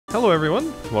Hello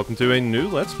everyone, welcome to a new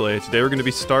Let's Play. Today we're going to be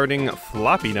starting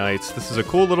Floppy Knights. This is a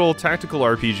cool little tactical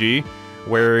RPG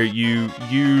where you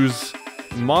use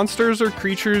monsters or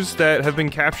creatures that have been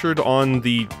captured on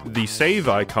the save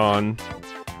icon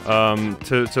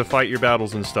to fight your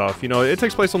battles and stuff. You know, it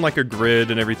takes place on like a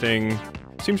grid and everything.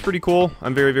 Seems pretty cool.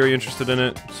 I'm very interested in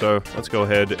it, so let's go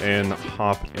ahead and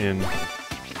hop in.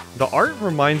 The art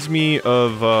reminds me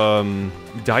of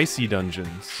Dicey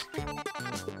Dungeons.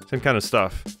 Same kind of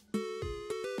stuff.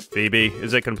 Phoebe,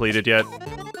 is it completed yet?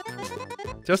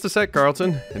 Just a sec,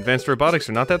 Carlton. Advanced robotics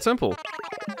are not that simple.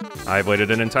 I've waited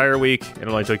an entire week. It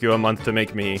only took you a month to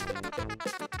make me.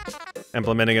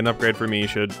 Implementing an upgrade for me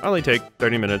should only take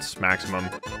 30 minutes maximum.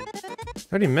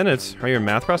 30 minutes? Are your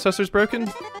math processors broken?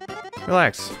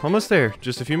 Relax, almost there.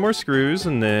 Just a few more screws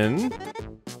and then...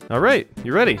 Alright,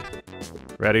 you ready?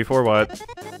 Ready for what?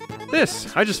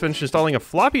 This! I just finished installing a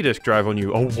floppy disk drive on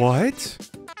you. A what?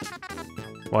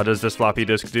 What does this floppy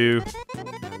disk do?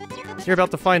 You're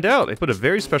about to find out. I put a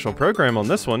very special program on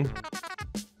this one.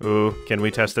 Ooh, can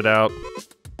we test it out?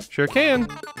 Sure can.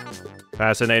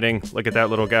 Fascinating. Look at that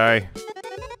little guy.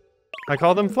 I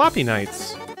call them Floppy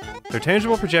Knights. They're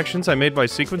tangible projections I made by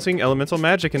sequencing elemental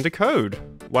magic into code.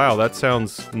 Wow, that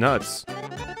sounds nuts.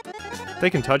 They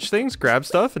can touch things, grab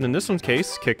stuff, and in this one's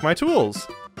case, kick my tools.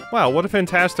 Wow, what a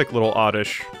fantastic little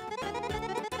oddish.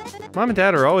 Mom and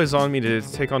Dad are always on me to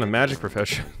take on a magic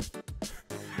profession.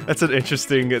 That's an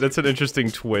interesting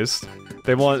twist.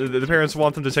 The parents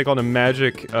want them to take on a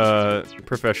magic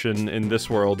profession in this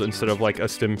world instead of like a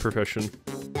STEM profession.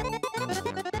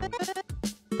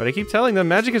 But I keep telling them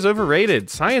magic is overrated.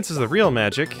 Science is the real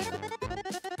magic.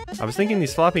 I was thinking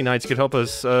these Floppy Knights could help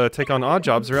us take on odd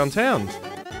jobs around town.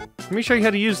 Let me show you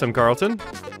how to use them, Carlton.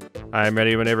 I'm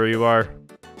ready whenever you are.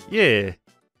 Yeah.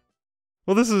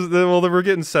 Well, we're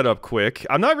getting set up quick.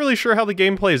 I'm not really sure how the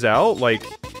game plays out. Like,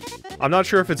 I'm not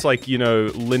sure if it's like, you know,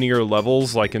 linear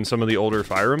levels like in some of the older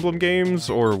Fire Emblem games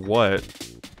or what.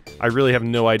 I really have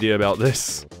no idea about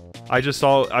this. I just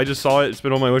saw it. It's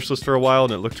been on my wish list for a while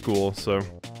and it looked cool, so.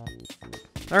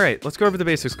 All right, let's go over the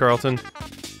basics, Carlton.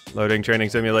 Loading training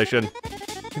simulation.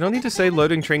 You don't need to say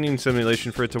loading training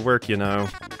simulation for it to work, you know.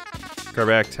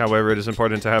 Correct. However, it is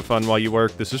important to have fun while you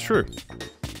work. This is true.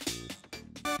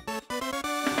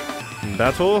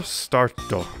 Battle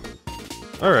starto.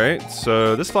 Alright,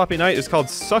 so this Floppy Knight is called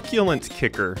Succulent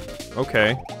Kicker.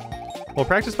 Okay. We'll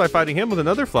practice by fighting him with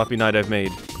another Floppy Knight I've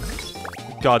made.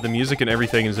 God, the music and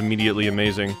everything is immediately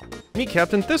amazing. Meet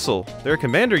Captain Thistle. They're a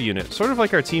commander unit, sort of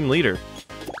like our team leader.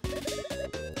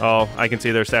 Oh, I can see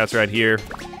their stats right here.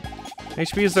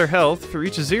 HP is their health. If it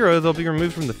reaches 0, they'll be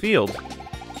removed from the field.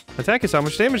 Attack is how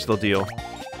much damage they'll deal.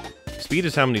 Speed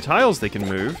is how many tiles they can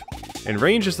move. And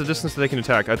range is the distance that they can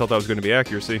attack. I thought that was going to be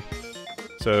accuracy.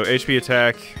 So, HP,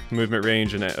 attack, movement,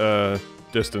 range, and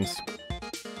distance.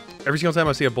 Every single time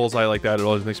I see a bullseye like that, it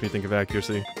always makes me think of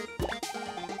accuracy.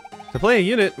 To play a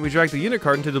unit, we drag the unit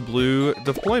card into the blue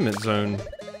deployment zone.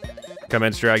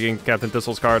 Commence dragging Captain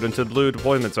Thistle's card into the blue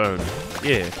deployment zone.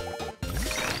 Yeah.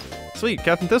 Sweet,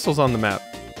 Captain Thistle's on the map.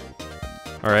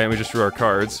 Alright, and we just drew our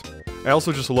cards. I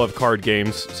also just love card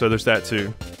games, so there's that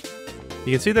too.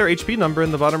 You can see their HP number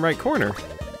in the bottom right corner.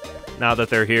 Now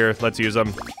that they're here, let's use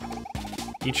them.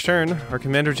 Each turn, our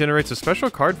commander generates a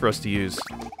special card for us to use.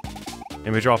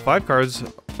 And we draw 5 cards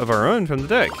of our own from the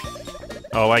deck.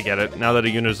 Oh, I get it. Now that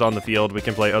a unit is on the field, we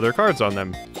can play other cards on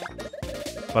them.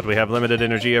 But we have limited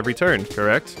energy every turn,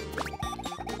 correct?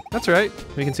 That's right.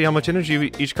 We can see how much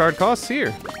energy each card costs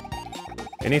here.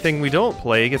 Anything we don't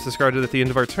play gets discarded at the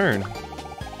end of our turn.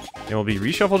 And will be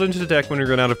reshuffled into the deck when we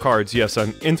run out of cards. Yes,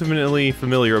 I'm intimately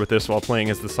familiar with this while playing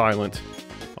as the Silent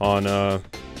on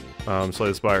Slay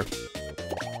the Spire.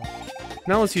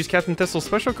 Now let's use Captain Thistle's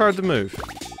special card to move.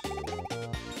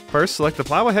 First, select the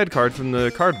Plow Ahead card from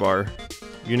the card bar.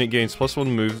 Unit gains +1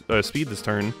 move speed this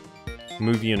turn.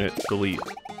 Move unit, delete.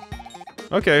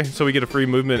 Okay, so we get a free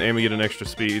movement and we get an extra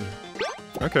speed.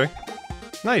 Okay.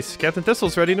 Nice, Captain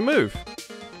Thistle's ready to move.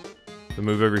 The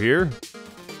move over here.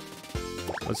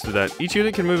 Let's do that. Each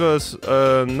unit can move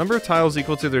a number of tiles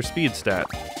equal to their speed stat.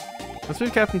 Let's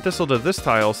move Captain Thistle to this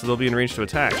tile so they'll be in range to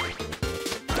attack.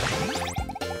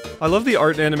 I love the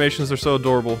art and animations, they're so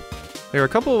adorable. There are a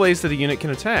couple of ways that a unit can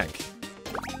attack.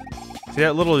 See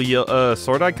that little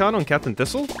sword icon on Captain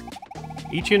Thistle?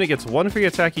 Each unit gets 1 free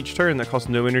attack each turn that costs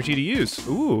no energy to use.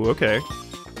 Ooh, okay.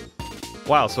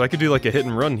 Wow, so I could do like a hit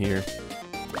and run here.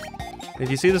 If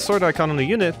you see the sword icon on the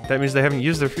unit, that means they haven't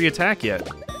used their free attack yet.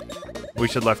 We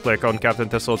should left click on Captain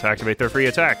Thistle to activate their free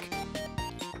attack.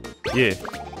 Yeah.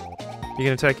 You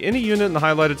can attack any unit in the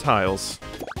highlighted tiles.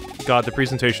 God, the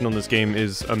presentation on this game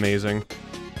is amazing.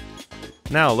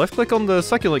 Now, left-click on the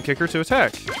succulent kicker to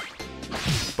attack.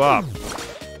 Bop.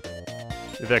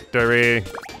 Victory.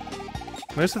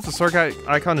 Notice that the sword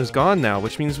icon is gone now,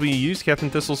 which means we use Captain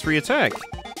Thistle's free attack.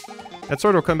 That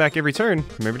sword will come back every turn.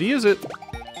 Remember to use it.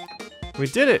 We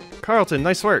did it! Carlton,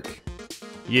 nice work.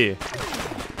 Yeah.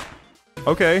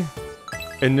 Okay.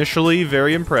 Initially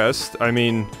very impressed. I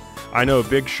mean, I know,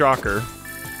 big shocker.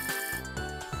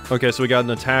 Okay, so we got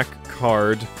an attack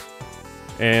card.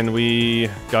 And we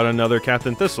got another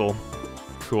Captain Thistle.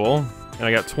 Cool. And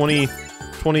I got 20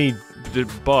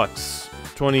 bucks.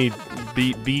 20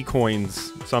 B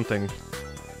coins. Something.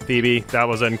 Phoebe, that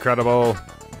was incredible.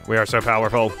 We are so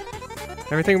powerful.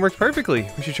 Everything worked perfectly.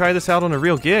 We should try this out on a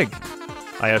real gig.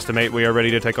 I estimate we are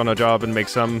ready to take on a job and make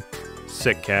some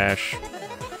sick cash.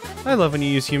 I love when you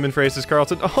use human phrases,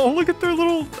 Carlton. Oh, look at their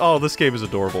little... Oh, this game is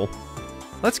adorable.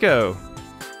 Let's go.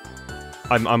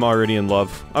 I'm already in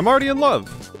love. I'm already in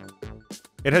love.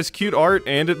 It has cute art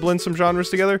and it blends some genres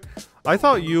together. I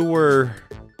thought you were...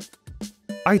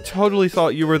 I totally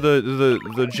thought you were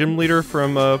the gym leader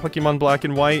from Pokemon Black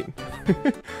and White.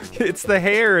 It's the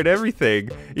hair and everything.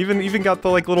 Even got the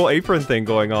like little apron thing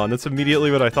going on. That's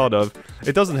immediately what I thought of.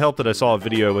 It doesn't help that I saw a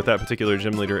video with that particular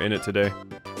gym leader in it today.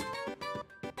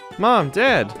 Mom,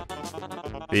 Dad.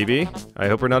 Phoebe, I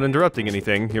hope we're not interrupting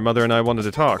anything. Your mother and I wanted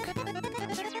to talk.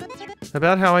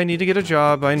 About how I need to get a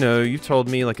job. I know, you've told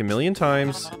me like a million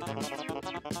times.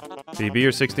 Phoebe,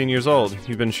 you're 16 years old.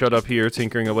 You've been shut up here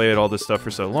tinkering away at all this stuff for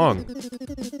so long.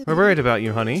 We're worried about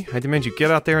you, honey. I demand you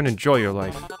get out there and enjoy your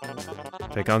life.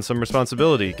 Take on some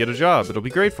responsibility. Get a job. It'll be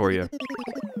great for you.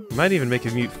 You might even make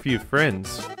a few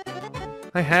friends.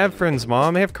 I have friends,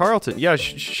 Mom. I have Carlton. Yeah,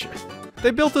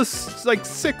 They built this, like,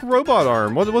 sick robot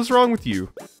arm. What's wrong with you?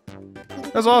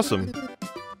 That's awesome.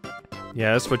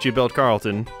 Yes, but you built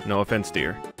Carlton. No offense,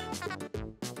 dear.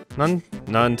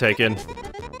 None taken.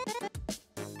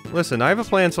 Listen, I have a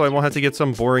plan so I won't have to get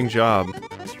some boring job.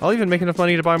 I'll even make enough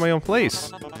money to buy my own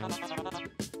place.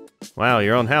 Wow,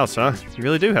 your own house, huh? You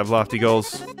really do have lofty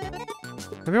goals.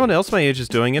 Everyone else my age is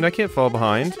doing it, I can't fall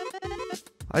behind.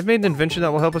 I've made an invention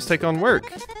that will help us take on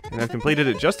work. And I've completed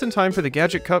it just in time for the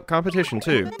Gadget Cup competition,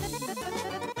 too.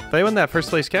 If I win that first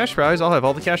place cash prize, I'll have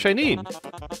all the cash I need.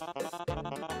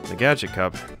 The Gadget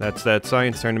Cup. That's that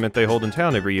science tournament they hold in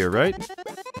town every year, right?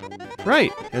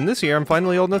 Right, and this year I'm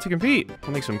finally old enough to compete.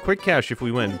 We'll make some quick cash if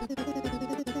we win.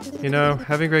 You know,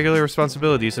 having regular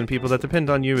responsibilities and people that depend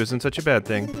on you isn't such a bad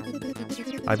thing.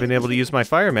 I've been able to use my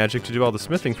fire magic to do all the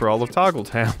smithing for all of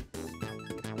Toggletown.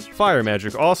 Fire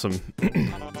magic, awesome.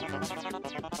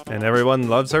 And everyone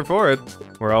loves her for it.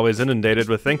 We're always inundated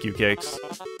with thank you cakes.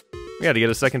 We gotta get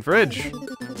a second fridge.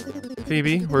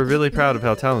 Phoebe, we're really proud of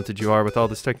how talented you are with all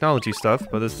this technology stuff,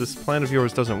 but as this plan of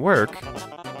yours doesn't work,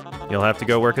 you'll have to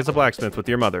go work as a blacksmith with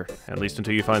your mother, at least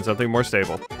until you find something more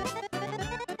stable.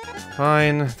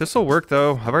 Fine, this'll work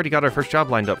though. I've already got our first job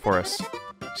lined up for us.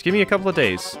 Just give me a couple of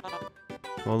days.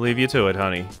 We'll leave you to it,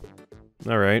 honey.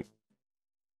 Alright.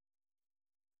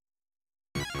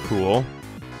 Cool.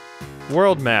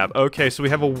 World map. Okay, so we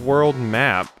have a world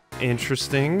map.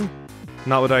 Interesting.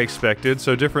 Not what I expected.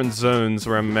 So different zones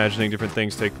where I'm imagining different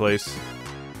things take place.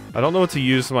 I don't know what to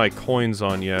use my coins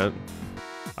on yet.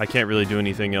 I can't really do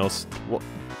anything else. Well,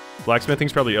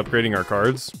 blacksmithing's probably upgrading our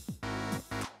cards.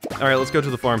 Alright, let's go to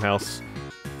the farmhouse.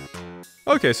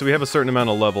 Okay, so we have a certain amount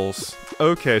of levels.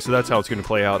 Okay, so that's how it's going to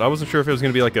play out. I wasn't sure if it was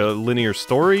going to be like a linear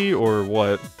story or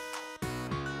what.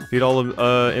 Beat all of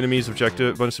enemies,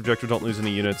 bonus objective, don't lose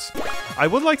any units. I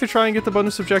would like to try and get the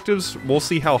bonus objectives. We'll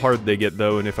see how hard they get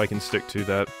though and if I can stick to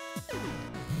that.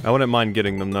 I wouldn't mind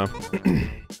getting them though.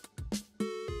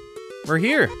 We're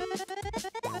here!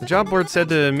 The job board said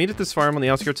to meet at this farm on the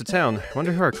outskirts of town. I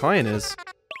wonder who our client is.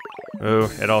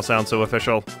 Oh, it all sounds so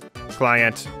official.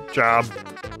 Client. Job.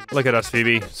 Look at us,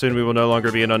 Phoebe. Soon we will no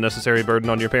longer be an unnecessary burden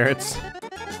on your parents.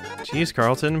 Jeez,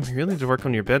 Carlton. We really need to work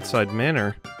on your bedside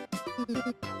manner.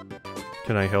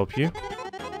 Can I help you?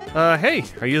 Hey!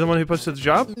 Are you the one who posted the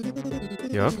job?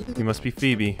 Yup, you must be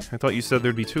Phoebe. I thought you said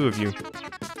there'd be two of you.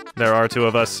 There are two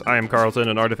of us. I am Carlton,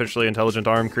 an artificially intelligent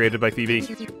arm created by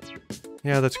Phoebe.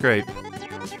 Yeah, that's great.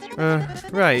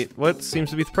 Right. What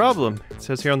seems to be the problem? It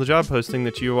says here on the job posting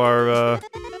that you are,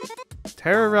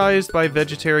 terrorized by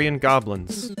vegetarian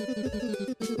goblins.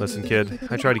 Listen, kid,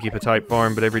 I try to keep a tight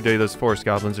farm, but every day those forest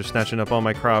goblins are snatching up all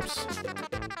my crops.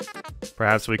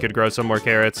 Perhaps we could grow some more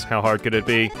carrots. How hard could it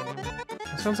be?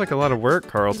 That sounds like a lot of work,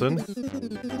 Carlton.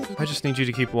 I just need you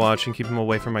to keep watch and keep them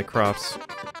away from my crops.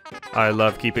 I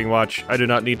love keeping watch. I do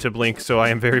not need to blink, so I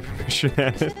am very proficient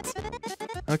at it.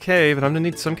 Okay, but I'm gonna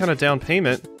need some kind of down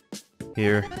payment.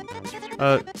 Here.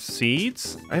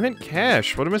 Seeds? I meant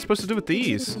cash. What am I supposed to do with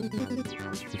these?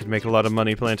 You could make a lot of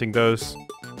money planting those.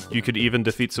 You could even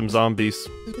defeat some zombies.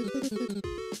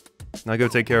 Now go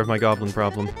take care of my goblin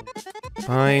problem.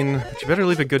 Fine, but you better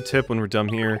leave a good tip when we're done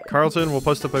here. Carlton, we'll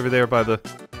post up over there by the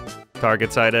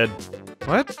target sighted.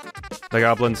 What? The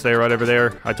goblins stay right over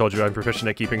there. I told you I'm proficient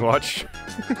at keeping watch.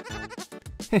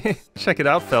 Check it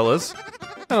out, fellas.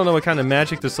 I don't know what kind of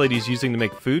magic this lady's using to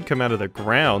make food come out of the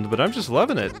ground, but I'm just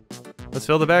loving it. Let's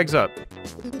fill the bags up.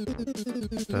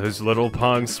 Those little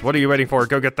punks. What are you waiting for?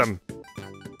 Go get them.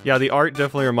 Yeah, the art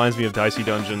definitely reminds me of Dicey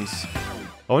Dungeons.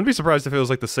 I wouldn't be surprised if it was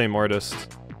like the same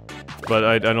artist. But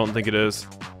I don't think it is.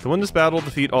 To win this battle,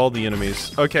 defeat all the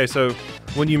enemies. Okay, so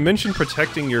when you mentioned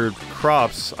protecting your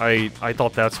crops, I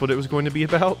thought that's what it was going to be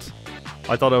about.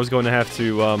 I thought I was going to have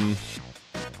to,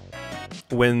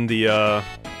 win the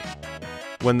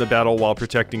battle while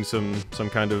protecting some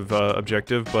kind of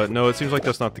objective, but no, it seems like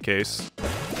that's not the case.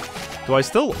 Do I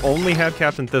still only have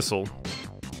Captain Thistle?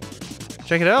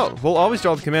 Check it out. We'll always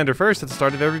draw the commander first at the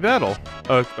start of every battle.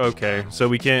 Okay, so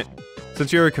we can't...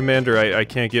 Since you're a commander, I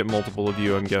can't get multiple of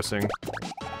you, I'm guessing.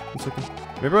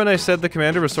 Remember when I said the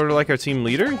commander was sort of like our team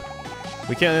leader?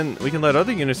 We can let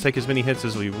other units take as many hits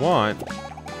as we want,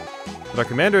 but our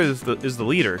commander is the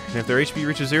leader, and if their HP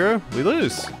reaches 0, we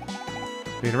lose.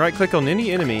 We can right-click on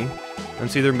any enemy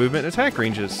and see their movement and attack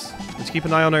ranges. Let's keep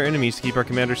an eye on our enemies to keep our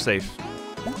commander safe.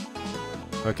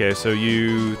 Okay, so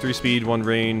you 3 speed, 1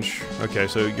 range. Okay,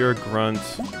 so you're a grunt.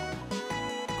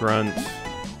 Grunt.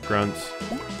 Grunt.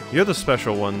 You're the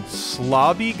special one.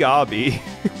 Slobby Gobby.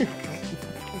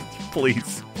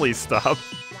 Please stop.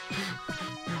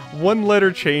 1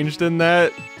 letter changed in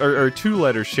that, or 2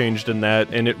 letters changed in that,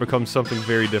 and it becomes something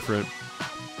very different.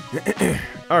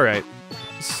 Alright.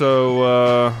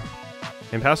 So,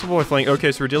 impassable or flank.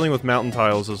 Okay, so we're dealing with mountain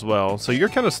tiles as well. So you're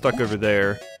kind of stuck over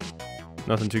there.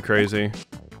 Nothing too crazy.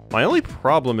 My only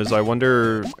problem is I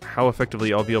wonder how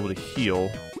effectively I'll be able to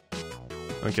heal.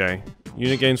 Okay.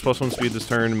 Unit gains +1 speed this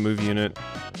turn, move unit.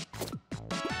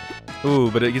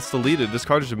 Ooh, but it gets deleted. This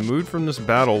card is removed from this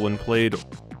battle when played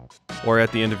or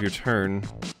at the end of your turn.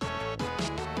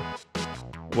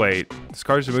 Wait, this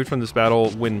card is removed from this battle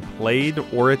when played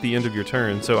or at the end of your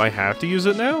turn, so I have to use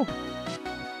it now?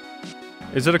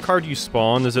 Is it a card you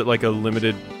spawn? Is it like a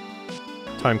limited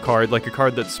time card? Like a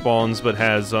card that spawns but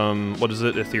has, what is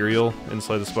it, ethereal in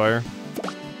Slay the Spire?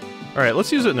 Alright,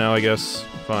 let's use it now, I guess.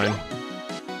 Fine.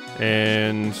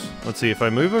 And let's see, if I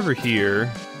move over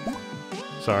here...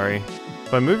 Sorry.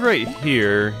 If I move right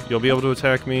here, you'll be able to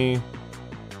attack me.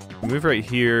 Move right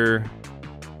here.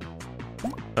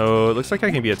 Oh, it looks like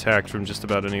I can be attacked from just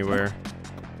about anywhere.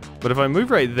 But if I move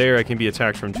right there, I can be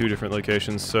attacked from 2 different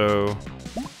locations, so...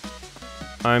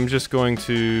 I'm just going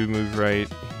to move right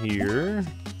here.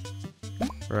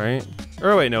 Right?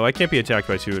 Oh wait, no, I can't be attacked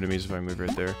by 2 enemies if I move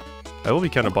right there. I will be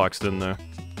kind of boxed in, though.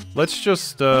 Let's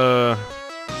just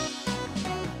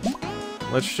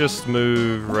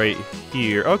move right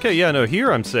here. Okay, yeah, no,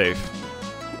 here I'm safe.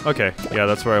 Okay, yeah,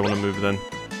 that's where I want to move then.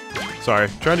 Sorry,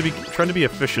 trying to be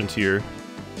efficient here.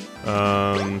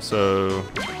 So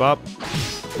bop.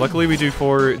 Luckily we do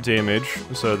 4 damage,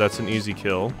 so that's an easy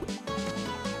kill.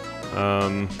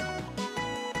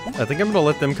 I think I'm gonna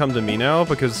let them come to me now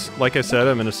because, like I said,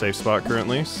 I'm in a safe spot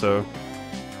currently, so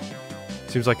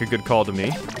seems like a good call to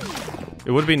me.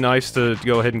 It would be nice to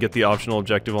go ahead and get the optional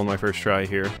objective on my first try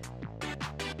here.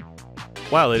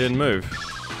 Wow, they didn't move.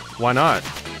 Why not?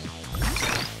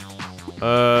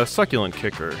 Succulent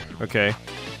Kicker. Okay.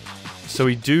 So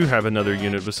we do have another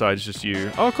unit besides just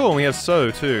you. Oh, cool, and we have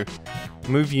Sow, too.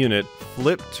 Move unit.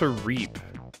 Flip to Reap.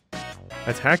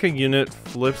 Attack a unit,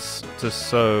 flips to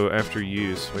Sow after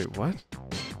use. Wait, what?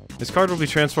 This card will be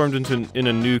transformed in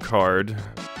a new card.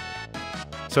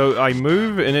 So I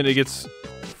move, and then it gets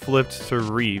flipped to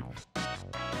Reap.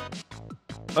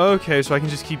 Okay, so I can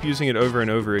just keep using it over and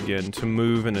over again to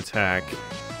move and attack.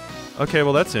 Okay,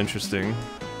 well that's interesting.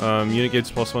 Unit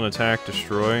gains +1 attack,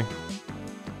 destroy.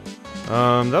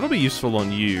 That'll be useful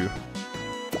on you.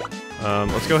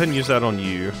 Let's go ahead and use that on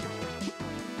you.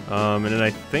 And then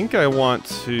I think I want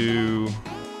to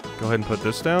go ahead and put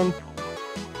this down.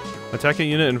 Attack a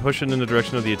unit and push it in the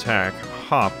direction of the attack.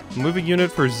 Hop. Move a unit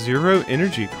for 0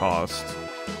 energy cost.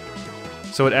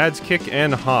 So it adds kick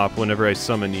and hop whenever I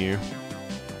summon you.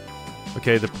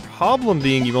 Okay, the problem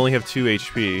being you only have 2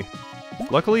 HP.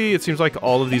 Luckily, it seems like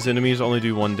all of these enemies only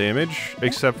do 1 damage,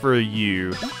 except for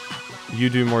you. You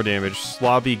do more damage.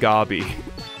 Slobby Gobby.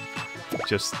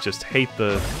 Just hate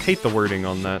the wording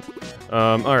on that.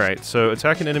 Alright, so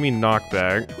attack an enemy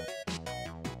knockback.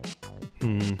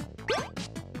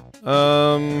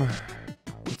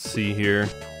 Let's see here.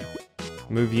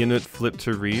 Move unit, flip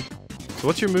to reap. So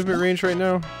what's your movement range right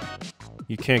now?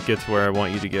 You can't get to where I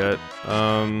want you to get.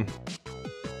 I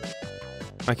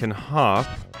can hop.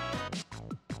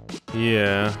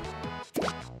 Yeah.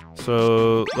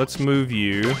 So let's move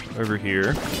you over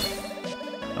here.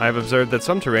 I have observed that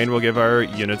some terrain will give our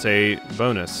units a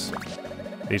bonus.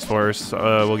 These forests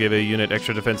will give a unit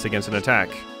extra defense against an attack.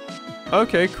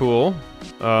 Okay, cool.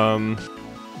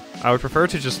 I would prefer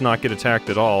to just not get attacked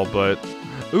at all, but...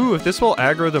 Ooh, if this will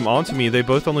aggro them onto me, they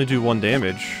both only do 1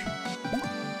 damage.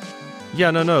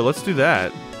 Yeah, no, let's do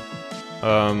that.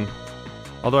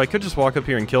 Although I could just walk up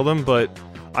here and kill them, but...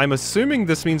 I'm assuming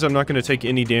this means I'm not going to take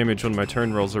any damage when my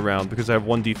turn rolls around, because I have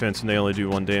 1 defense and they only do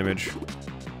 1 damage.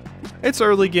 It's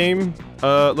early game.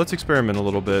 Let's experiment a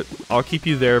little bit. I'll keep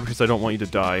you there because I don't want you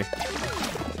to die.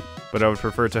 But I would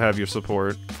prefer to have your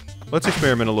support. Let's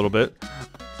experiment a little bit.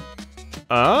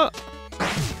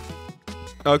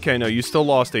 Okay, no, you still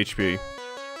lost HP.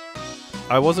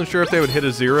 I wasn't sure if they would hit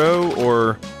a 0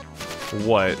 or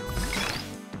what.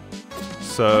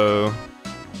 So...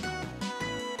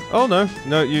 Oh, no,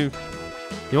 you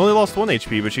only lost 1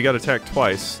 HP, but you got attacked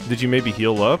twice. Did you maybe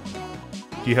heal up?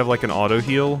 Do you have, like, an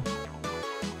auto-heal?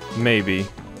 Maybe.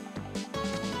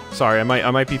 Sorry, I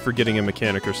might be forgetting a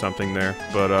mechanic or something there,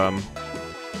 but,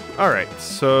 alright,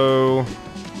 so...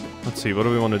 Let's see, what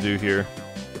do we want to do here?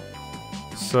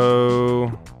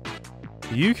 So...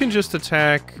 You can just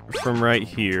attack from right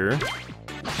here.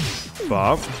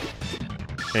 Bop.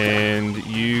 And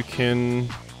you can...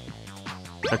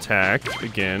 attack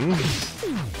again,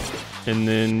 and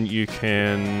then you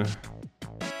can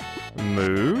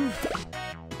move.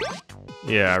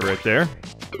 Yeah, right there.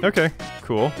 Okay,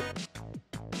 cool.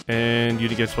 And you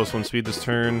get +1 speed this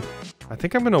turn. I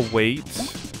think I'm gonna wait.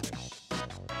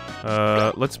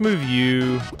 Let's move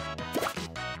you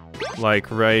like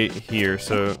right here.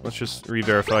 So let's just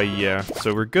re-verify. Yeah,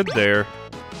 so we're good there.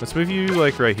 Let's move you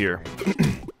like right here.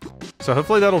 So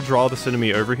hopefully that'll draw this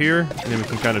enemy over here, and then we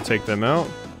can kind of take them out.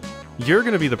 You're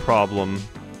gonna be the problem,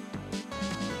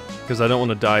 because I don't want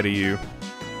to die to you.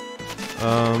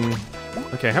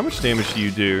 Okay, how much damage do you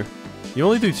do? You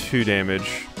only do 2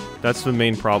 damage. That's the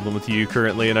main problem with you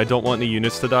currently, and I don't want any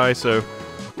units to die, so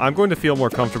I'm going to feel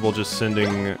more comfortable just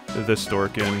sending this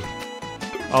dork in.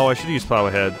 Oh, I should use plow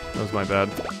ahead. That was my bad.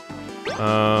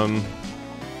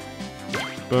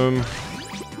 Boom.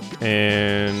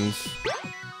 And...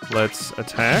 let's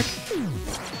attack.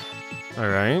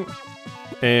 Alright.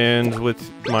 And with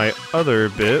my other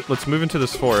bit, let's move into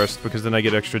this forest, because then I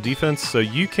get extra defense, so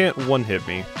you can't one-hit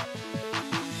me.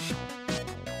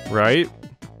 Right?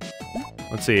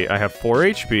 Let's see, I have 4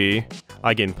 HP,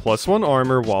 I gain +1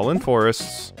 armor while in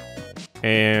forests,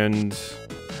 and...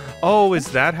 Oh,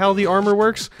 is that how the armor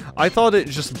works? I thought it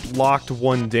just blocked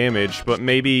 1 damage, but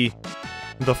maybe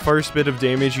the first bit of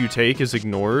damage you take is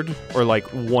ignored, or like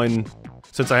 1...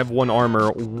 Since I have 1 armor,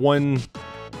 1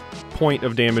 point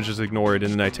of damage is ignored,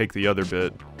 and then I take the other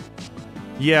bit.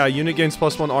 Yeah, unit gains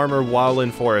 +1 armor while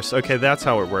in forest. Okay, that's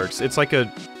how it works. It's like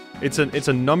a... It's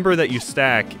a number that you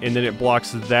stack, and then it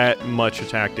blocks that much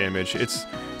attack damage. It's...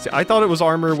 See, I thought it was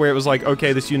armor where it was like,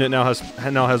 okay, this unit now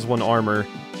has 1 armor.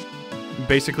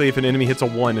 Basically, if an enemy hits a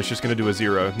 1, it's just gonna do a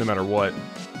 0, no matter what.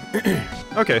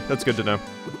 Okay, that's good to know.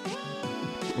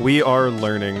 We are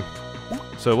learning.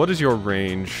 So, what is your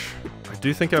range? I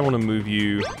do think I want to move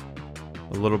you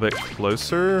a little bit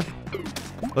closer.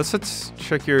 Let's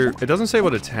check your... It doesn't say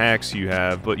what attacks you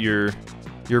have, but your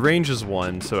range is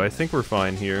 1, so I think we're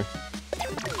fine here.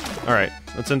 Alright,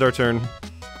 let's end our turn.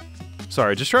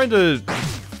 Sorry, just trying to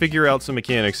figure out some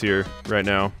mechanics here right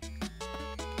now.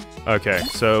 Okay,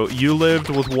 so you lived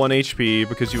with 1 HP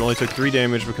because you only took 3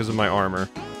 damage because of my armor.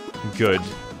 Good.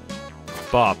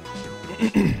 Bop.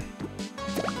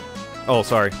 Oh,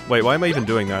 sorry. Wait, why am I even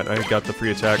doing that? I got the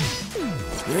free attack.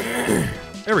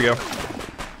 There we go.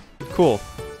 Cool.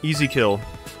 Easy kill.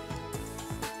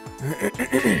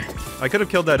 I could have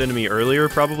killed that enemy earlier,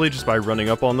 probably, just by running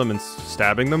up on them and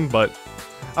stabbing them, but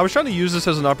I was trying to use this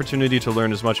as an opportunity to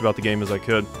learn as much about the game as I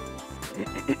could.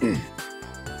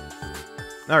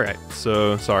 Alright,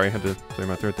 so, sorry, I had to clear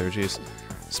my throat there, jeez.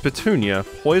 Spitunia.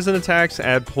 Poison attacks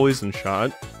add poison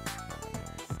shot.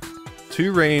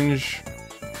 2 range,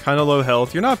 kinda low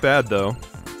health. You're not bad, though.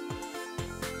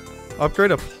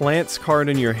 Upgrade a plant's card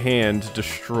in your hand,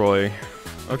 destroy.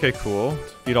 Okay, cool.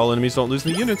 Defeat all enemies, don't lose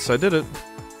any units, I did it.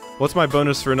 What's my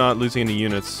bonus for not losing any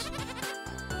units?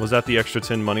 Was that the extra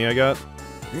 10 money I got?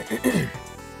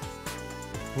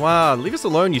 Wow, leave us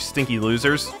alone, you stinky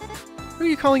losers. Who are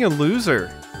you calling a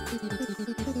loser?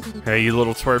 Hey, you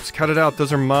little twerps, cut it out,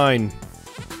 those are mine.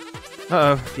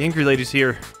 Uh-oh, the angry lady's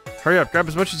here. Hurry up, grab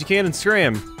as much as you can and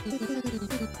scram.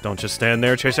 Don't just stand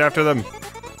there, chase after them.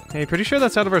 Hey, pretty sure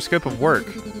that's out of our scope of work.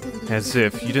 As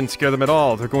if. You didn't scare them at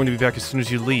all. They're going to be back as soon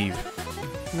as you leave.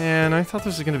 Man, I thought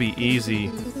this was going to be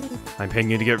easy. I'm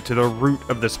paying you to get to the root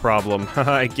of this problem.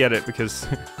 Haha, I get it, because...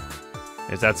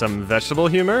 Is that some vegetable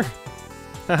humor?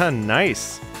 Haha,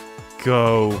 nice.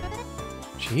 Go.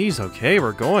 Jeez, okay,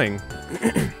 we're going.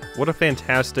 What a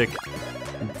fantastic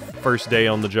first day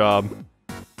on the job.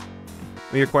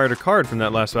 We acquired a card from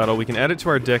that last battle. We can add it to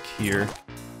our deck here.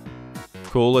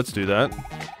 Cool, let's do that.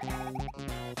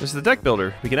 This is the deck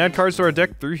builder. We can add cards to our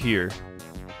deck through here.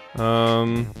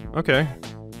 Okay.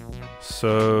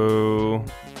 So...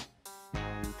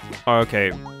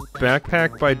 Okay.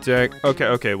 Backpack by deck.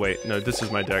 Okay, wait. No, this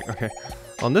is my deck. Okay.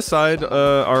 On this side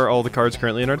are all the cards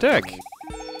currently in our deck.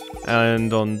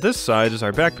 And on this side is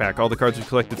our backpack, all the cards we've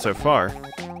collected so far.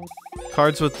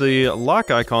 Cards with the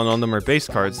lock icon on them are base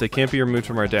cards. They can't be removed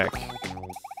from our deck.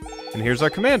 And here's our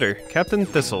commander, Captain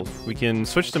Thistle. We can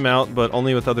switch them out, but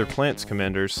only with other plants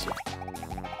commanders.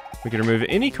 We can remove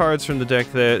any cards from the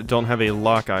deck that don't have a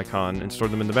lock icon and store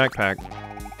them in the backpack.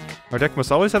 Our deck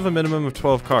must always have a minimum of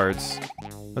 12 cards.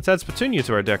 Let's add Spatunia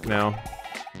to our deck now.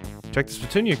 Check the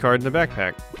Spatunia card in the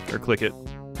backpack, or click it.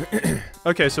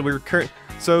 Okay,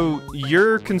 so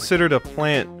you're considered a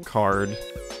plant card,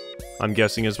 I'm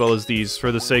guessing, as well as these,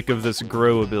 for the sake of this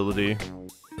grow ability.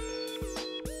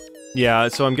 Yeah,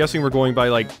 so I'm guessing we're going by,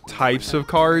 like, types of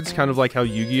cards, kind of like how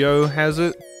Yu-Gi-Oh! Has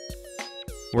it.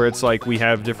 Where it's like, we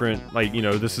have different, like, you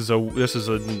know, this is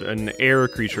an air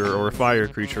creature, or a fire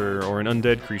creature, or an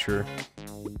undead creature.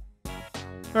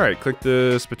 Alright, click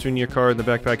the Spatunia card in the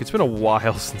backpack. It's been a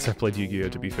while since I played Yu-Gi-Oh!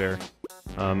 To be fair.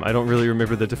 I don't really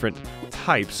remember the different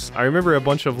types. I remember a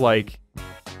bunch of, like,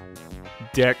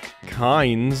 deck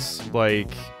kinds,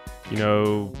 like, you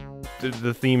know,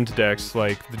 the themed decks,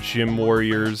 like the Gym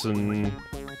Warriors and,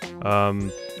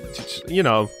 you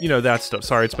know that stuff.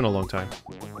 Sorry, it's been a long time.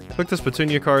 Click the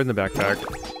Spatunia card in the backpack.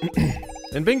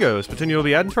 And bingo, Spatunia will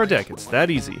be added to our deck. It's that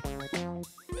easy.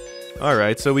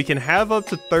 Alright, so we can have up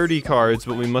to 30 cards,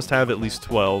 but we must have at least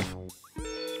 12.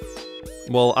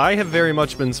 Well, I have very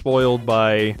much been spoiled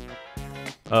by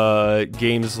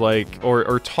games like,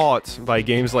 or taught by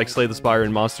games like Slay the Spire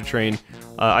and Monster Train.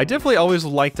 I definitely always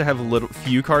like to have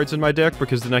few cards in my deck,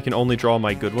 because then I can only draw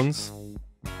my good ones.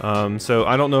 So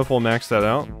I don't know if we'll max that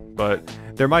out, but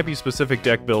there might be specific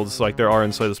deck builds like there are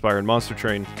in Slay the Spire and Monster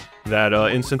Train that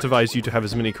incentivize you to have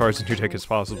as many cards in your deck as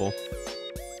possible.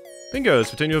 Bingo,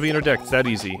 Spatunia will be in our deck. It's that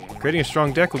easy. Creating a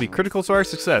strong deck will be critical to our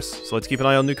success, so let's keep an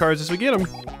eye on new cards as we get them.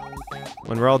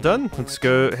 When we're all done, let's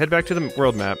go head back to the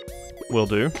world map. Will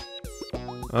do.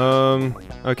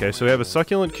 Okay, so we have a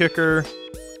succulent kicker,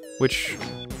 which,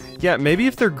 yeah, maybe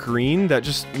if they're green, that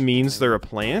just means they're a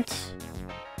plant,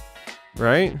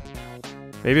 right?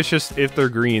 Maybe it's just if they're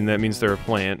green, that means they're a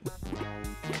plant.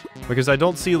 Because I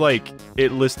don't see, like,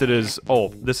 it listed as, oh,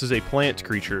 this is a plant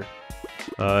creature,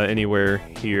 anywhere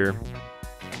here.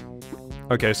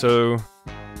 Okay, so,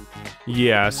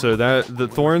 yeah, so that, the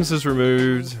thorns is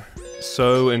removed,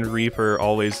 sow and reaper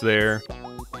always there.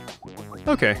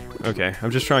 Okay,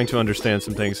 I'm just trying to understand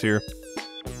some things here.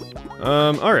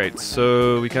 Alright,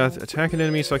 so we got attack an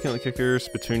enemy, succulent kicker,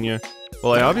 Spatunia.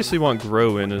 Well, I obviously want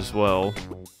grow in as well.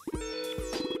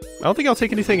 I don't think I'll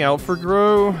take anything out for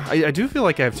grow. I do feel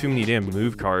like I have too many damn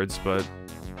move cards, but...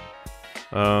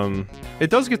 it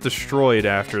does get destroyed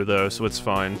after, though, so it's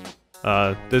fine.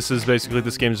 This is basically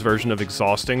this game's version of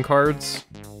exhausting cards.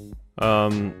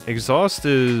 Exhaust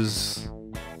is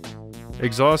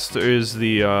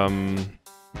the,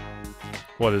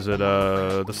 what is it,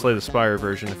 the Slay the Spire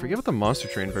version. I forget what the Monster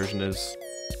Train version is.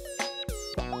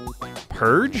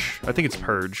 Purge? I think it's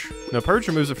Purge. No, Purge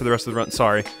removes it for the rest of the run.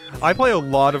 Sorry. I play a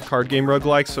lot of card game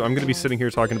roguelikes, so I'm gonna be sitting here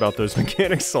talking about those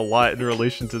mechanics a lot in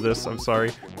relation to this. I'm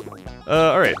sorry.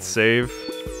 Alright, save.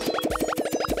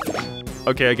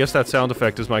 Okay, I guess that sound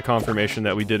effect is my confirmation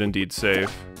that we did indeed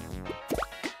save.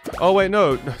 Oh, wait,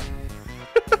 no.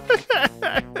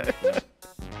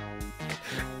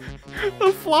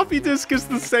 The floppy disk is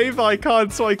the save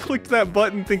icon, so I clicked that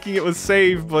button thinking it was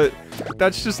save, but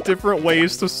that's just different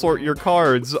ways to sort your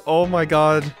cards. Oh my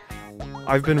god.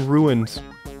 I've been ruined.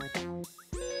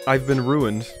 I've been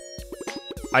ruined.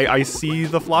 I see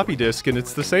the floppy disk and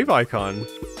it's the save icon.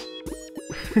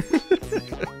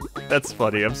 That's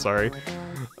funny, I'm sorry.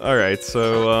 Alright,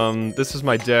 so, this is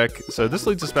my deck. So this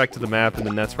leads us back to the map, and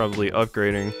then that's probably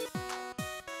upgrading.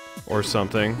 Or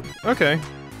something. Okay.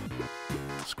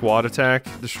 Squad attack.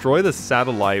 Destroy the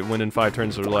satellite when in 5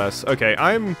 turns or less. Okay,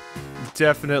 I'm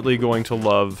definitely going to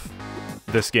love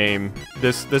this game.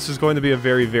 This is going to be a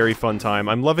very, very fun time.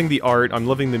 I'm loving the art, I'm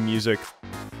loving the music.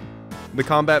 The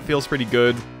combat feels pretty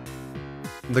good.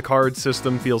 The card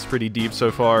system feels pretty deep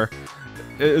so far.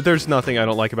 There's nothing I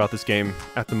don't like about this game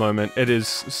at the moment. It is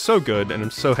so good, and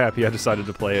I'm so happy I decided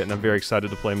to play it, and I'm very excited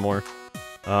to play more.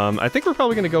 I think we're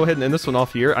probably going to go ahead and end this one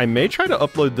off here. I may try to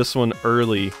upload this one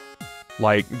early.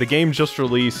 Like, the game just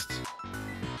released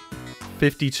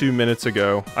 52 minutes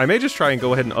ago. I may just try and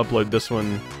go ahead and upload this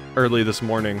one early this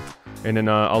morning, and then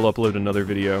I'll upload another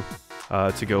video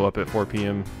to go up at 4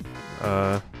 p.m.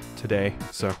 Today.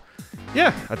 So, yeah,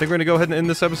 I think we're going to go ahead and end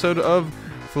this episode of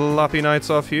Floppy Knights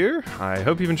off here. I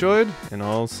hope you've enjoyed, and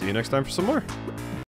I'll see you next time for some more.